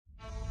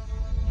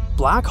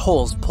black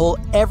holes pull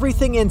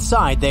everything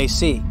inside they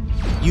see.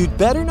 You'd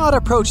better not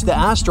approach the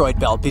asteroid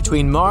belt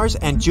between Mars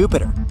and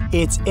Jupiter.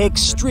 It's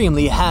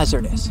extremely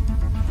hazardous.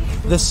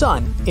 The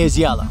sun is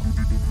yellow.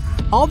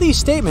 All these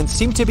statements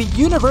seem to be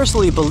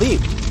universally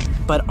believed,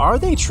 but are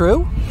they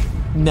true?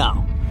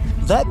 No.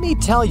 Let me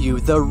tell you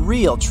the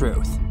real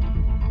truth.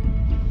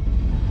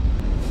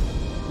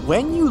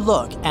 When you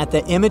look at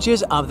the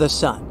images of the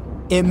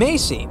sun, it may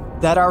seem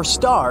that our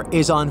star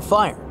is on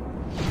fire.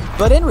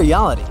 But in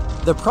reality,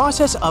 the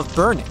process of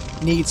burning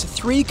needs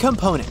three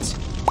components: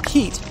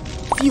 heat,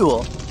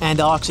 fuel, and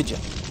oxygen.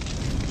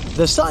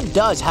 The sun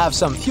does have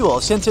some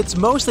fuel since it's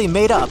mostly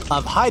made up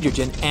of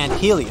hydrogen and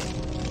helium,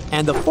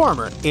 and the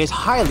former is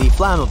highly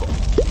flammable.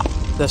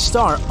 The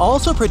star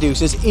also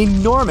produces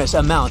enormous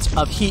amounts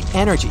of heat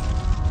energy,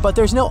 but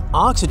there's no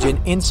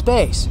oxygen in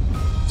space.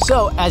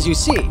 So, as you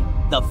see,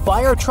 the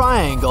fire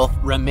triangle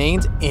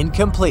remains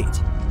incomplete.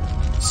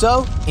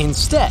 So,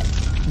 instead,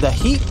 the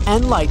heat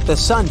and light the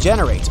sun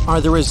generates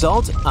are the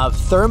result of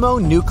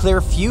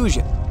thermonuclear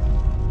fusion.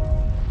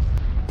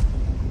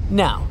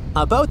 Now,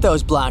 about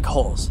those black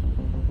holes.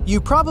 You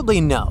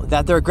probably know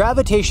that their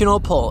gravitational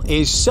pull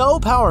is so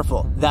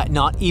powerful that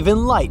not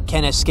even light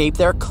can escape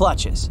their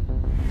clutches.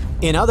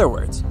 In other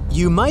words,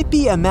 you might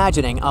be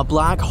imagining a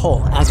black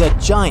hole as a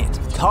giant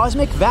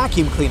cosmic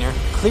vacuum cleaner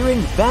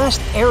clearing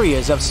vast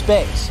areas of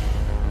space.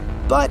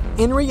 But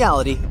in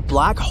reality,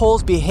 black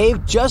holes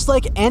behave just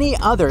like any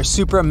other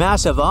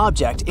supermassive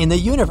object in the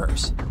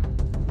universe.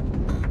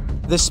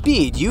 The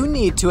speed you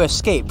need to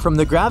escape from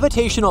the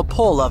gravitational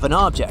pull of an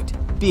object,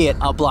 be it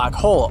a black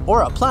hole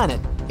or a planet,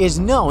 is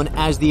known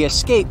as the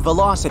escape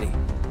velocity.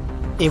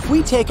 If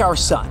we take our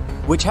sun,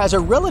 which has a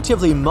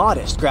relatively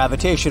modest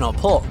gravitational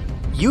pull,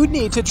 you'd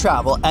need to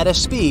travel at a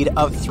speed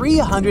of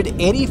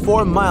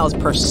 384 miles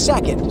per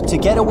second to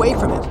get away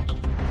from it.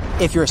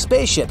 If your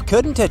spaceship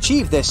couldn't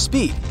achieve this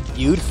speed,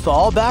 you'd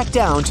fall back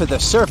down to the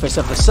surface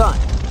of the sun.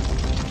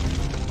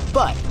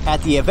 But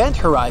at the event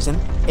horizon,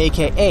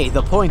 aka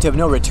the point of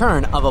no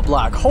return of a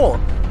black hole,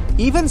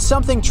 even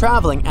something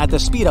traveling at the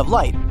speed of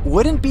light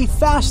wouldn't be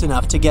fast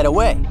enough to get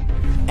away.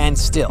 And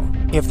still,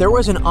 if there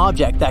was an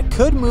object that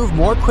could move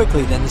more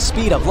quickly than the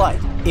speed of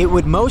light, it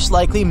would most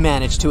likely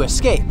manage to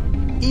escape,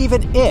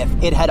 even if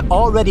it had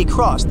already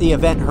crossed the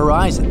event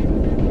horizon.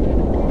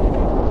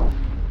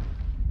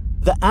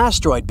 The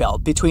asteroid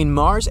belt between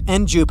Mars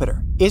and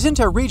Jupiter isn't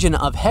a region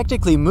of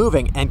hectically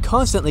moving and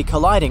constantly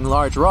colliding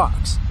large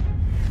rocks.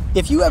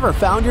 If you ever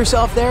found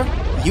yourself there,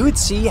 you'd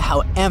see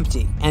how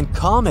empty and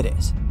calm it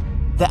is.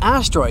 The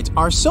asteroids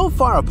are so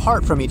far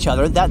apart from each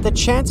other that the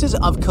chances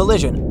of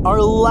collision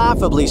are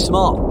laughably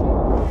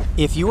small.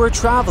 If you were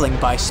traveling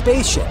by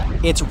spaceship,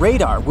 its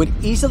radar would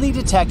easily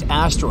detect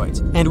asteroids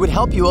and would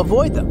help you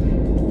avoid them.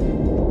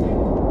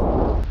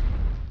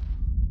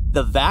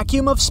 The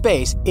vacuum of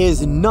space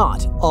is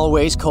not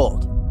always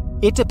cold.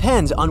 It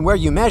depends on where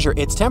you measure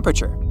its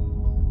temperature.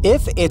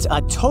 If it's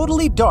a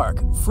totally dark,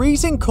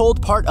 freezing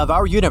cold part of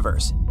our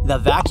universe, the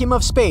vacuum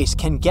of space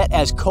can get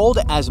as cold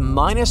as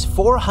minus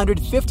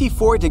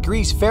 454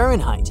 degrees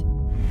Fahrenheit.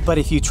 But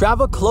if you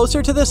travel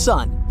closer to the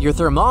sun, your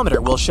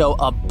thermometer will show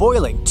a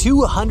boiling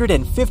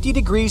 250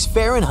 degrees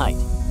Fahrenheit.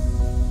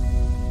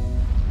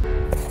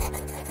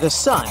 The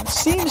sun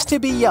seems to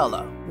be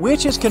yellow,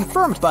 which is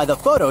confirmed by the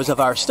photos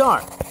of our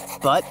star.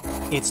 But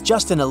it's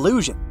just an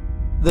illusion.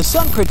 The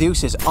sun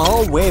produces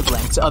all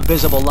wavelengths of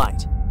visible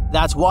light.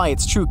 That's why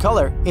its true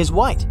color is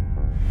white.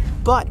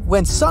 But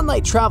when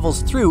sunlight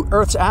travels through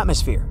Earth's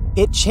atmosphere,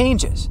 it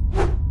changes.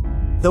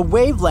 The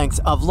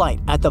wavelengths of light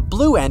at the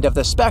blue end of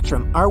the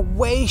spectrum are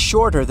way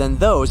shorter than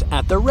those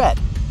at the red.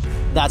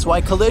 That's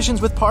why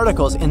collisions with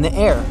particles in the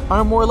air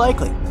are more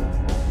likely.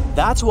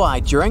 That's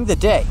why during the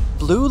day,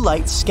 blue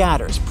light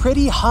scatters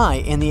pretty high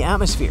in the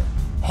atmosphere,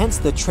 hence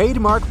the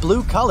trademark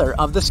blue color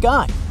of the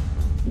sky.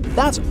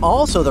 That's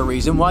also the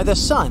reason why the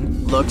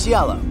sun looks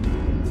yellow.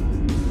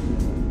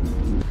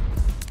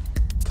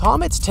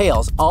 Comets'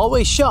 tails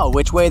always show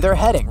which way they're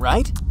heading,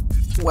 right?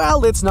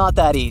 Well, it's not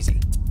that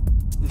easy.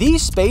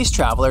 These space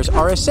travelers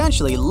are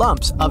essentially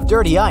lumps of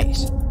dirty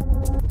ice.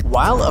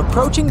 While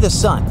approaching the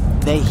sun,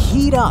 they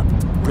heat up,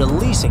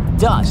 releasing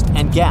dust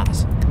and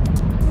gas.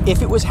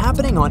 If it was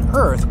happening on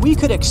Earth, we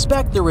could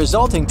expect the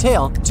resulting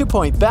tail to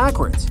point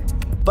backwards.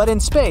 But in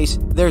space,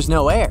 there's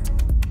no air.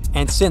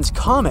 And since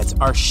comets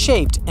are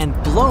shaped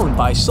and blown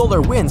by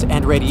solar winds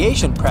and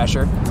radiation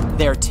pressure,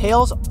 their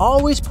tails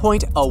always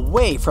point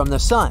away from the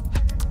sun.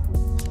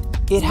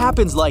 It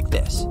happens like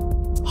this.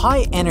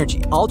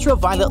 High-energy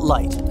ultraviolet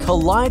light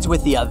collides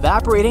with the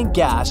evaporating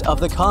gas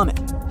of the comet,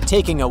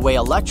 taking away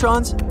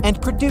electrons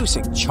and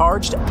producing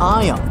charged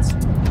ions.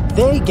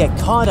 They get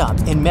caught up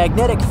in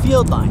magnetic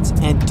field lines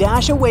and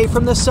dash away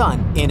from the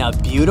sun in a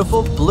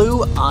beautiful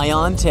blue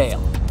ion tail.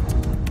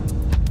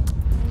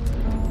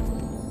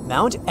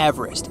 Mount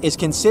Everest is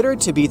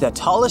considered to be the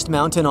tallest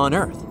mountain on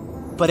Earth,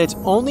 but it's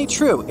only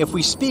true if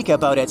we speak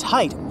about its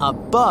height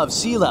above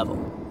sea level.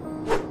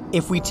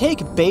 If we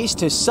take base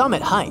to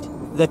summit height,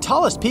 the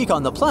tallest peak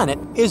on the planet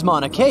is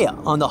Mauna Kea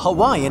on the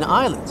Hawaiian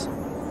Islands.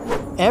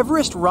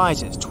 Everest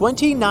rises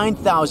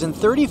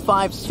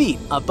 29,035 feet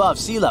above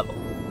sea level.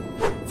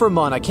 For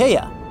Mauna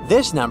Kea,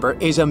 this number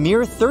is a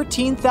mere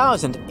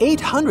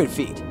 13,800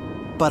 feet,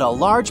 but a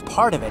large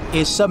part of it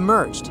is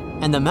submerged,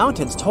 and the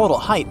mountain's total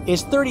height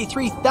is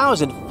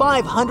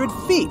 33,500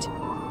 feet.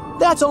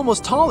 That's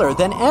almost taller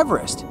than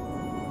Everest.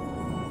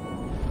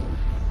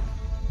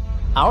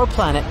 Our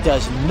planet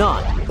does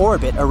not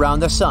orbit around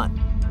the sun.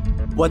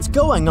 What's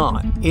going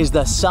on is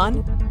the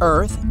sun,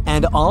 Earth,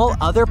 and all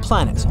other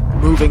planets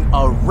moving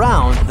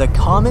around the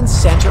common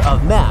center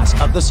of mass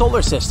of the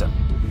solar system.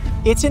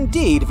 It's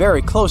indeed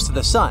very close to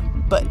the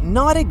sun, but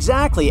not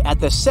exactly at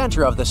the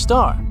center of the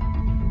star.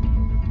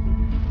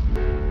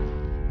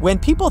 When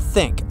people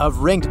think of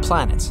ringed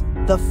planets,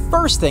 the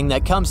first thing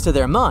that comes to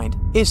their mind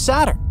is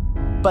Saturn.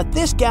 But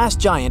this gas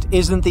giant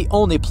isn't the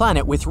only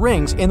planet with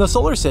rings in the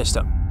solar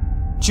system.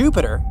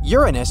 Jupiter,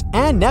 Uranus,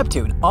 and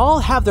Neptune all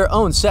have their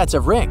own sets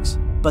of rings,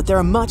 but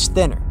they're much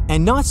thinner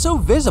and not so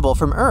visible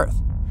from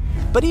Earth.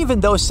 But even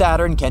though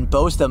Saturn can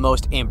boast the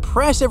most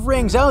impressive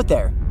rings out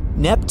there,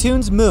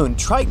 Neptune's moon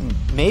Triton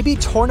may be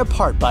torn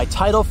apart by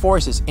tidal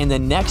forces in the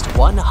next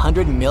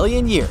 100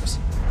 million years.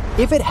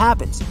 If it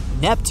happens,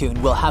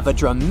 Neptune will have a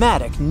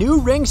dramatic new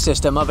ring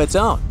system of its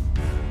own.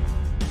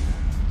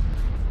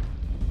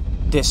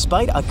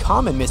 Despite a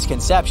common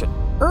misconception,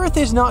 Earth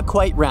is not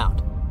quite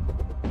round.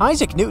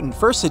 Isaac Newton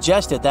first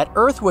suggested that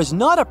Earth was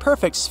not a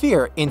perfect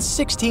sphere in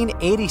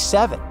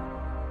 1687.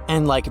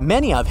 And like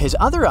many of his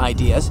other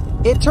ideas,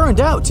 it turned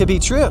out to be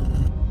true.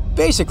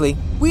 Basically,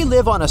 we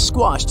live on a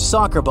squashed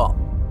soccer ball.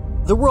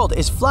 The world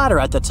is flatter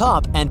at the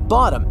top and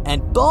bottom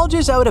and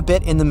bulges out a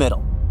bit in the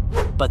middle.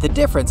 But the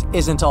difference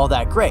isn't all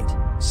that great,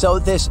 so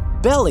this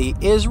belly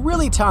is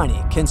really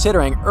tiny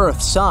considering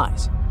Earth's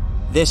size.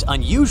 This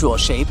unusual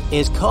shape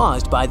is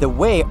caused by the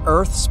way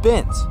Earth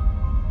spins.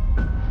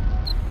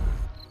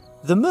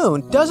 The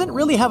moon doesn't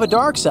really have a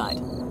dark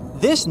side.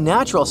 This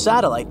natural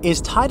satellite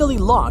is tidally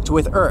locked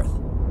with Earth.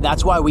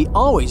 That's why we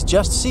always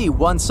just see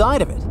one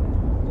side of it.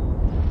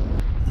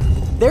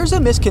 There's a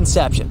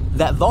misconception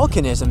that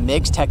volcanism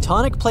makes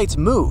tectonic plates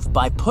move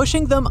by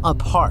pushing them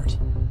apart.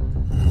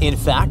 In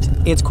fact,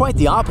 it's quite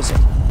the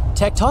opposite.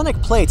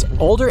 Tectonic plates'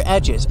 older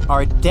edges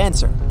are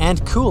denser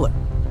and cooler.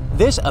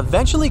 This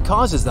eventually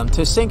causes them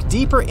to sink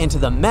deeper into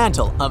the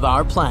mantle of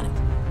our planet.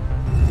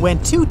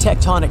 When two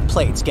tectonic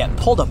plates get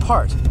pulled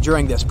apart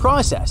during this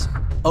process,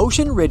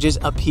 ocean ridges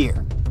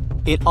appear.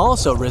 It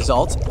also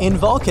results in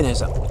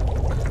volcanism.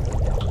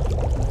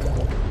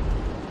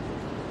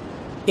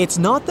 It's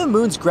not the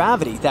moon's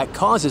gravity that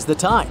causes the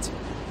tides.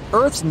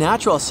 Earth's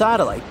natural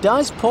satellite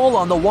does pull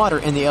on the water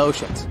in the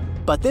oceans,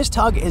 but this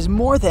tug is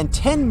more than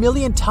 10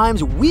 million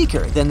times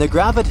weaker than the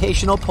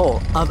gravitational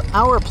pull of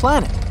our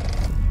planet.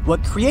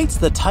 What creates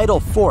the tidal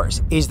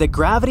force is the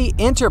gravity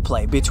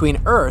interplay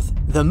between Earth,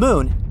 the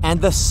Moon,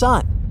 and the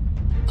Sun.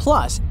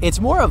 Plus, it's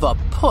more of a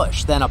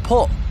push than a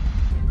pull.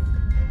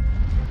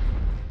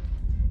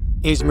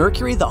 Is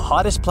Mercury the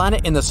hottest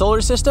planet in the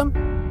solar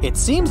system? It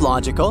seems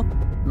logical.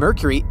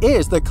 Mercury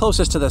is the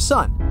closest to the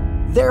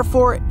Sun.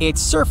 Therefore,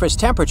 its surface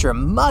temperature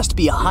must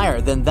be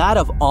higher than that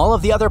of all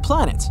of the other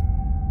planets.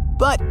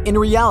 But in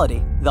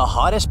reality, the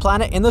hottest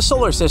planet in the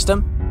solar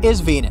system is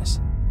Venus,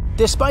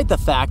 despite the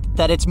fact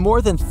that it's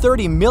more than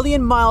 30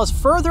 million miles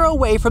further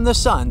away from the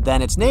Sun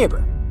than its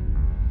neighbor.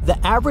 The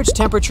average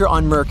temperature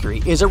on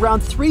Mercury is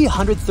around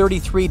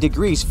 333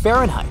 degrees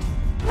Fahrenheit,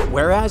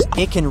 whereas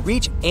it can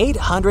reach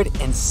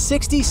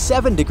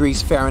 867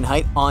 degrees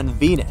Fahrenheit on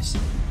Venus.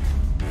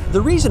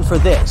 The reason for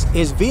this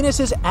is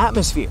Venus's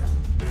atmosphere.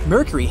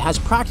 Mercury has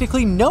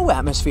practically no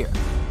atmosphere,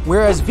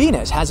 whereas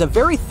Venus has a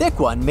very thick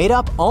one made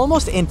up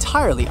almost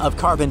entirely of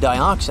carbon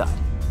dioxide.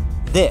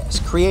 This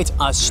creates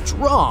a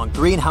strong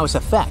greenhouse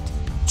effect,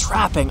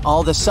 trapping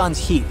all the sun's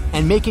heat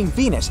and making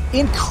Venus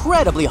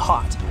incredibly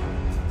hot.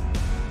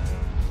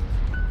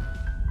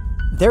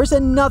 There's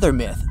another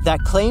myth that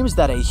claims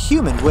that a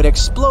human would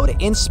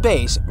explode in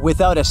space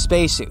without a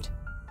spacesuit.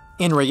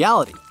 In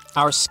reality,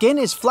 our skin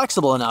is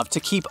flexible enough to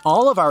keep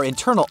all of our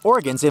internal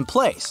organs in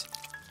place.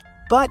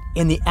 But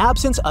in the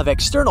absence of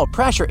external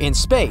pressure in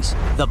space,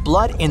 the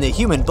blood in the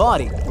human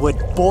body would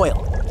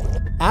boil.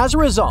 As a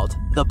result,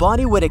 the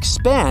body would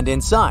expand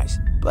in size,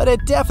 but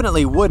it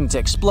definitely wouldn't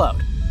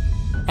explode.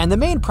 And the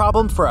main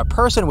problem for a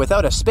person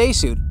without a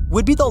spacesuit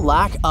would be the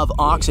lack of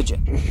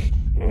oxygen.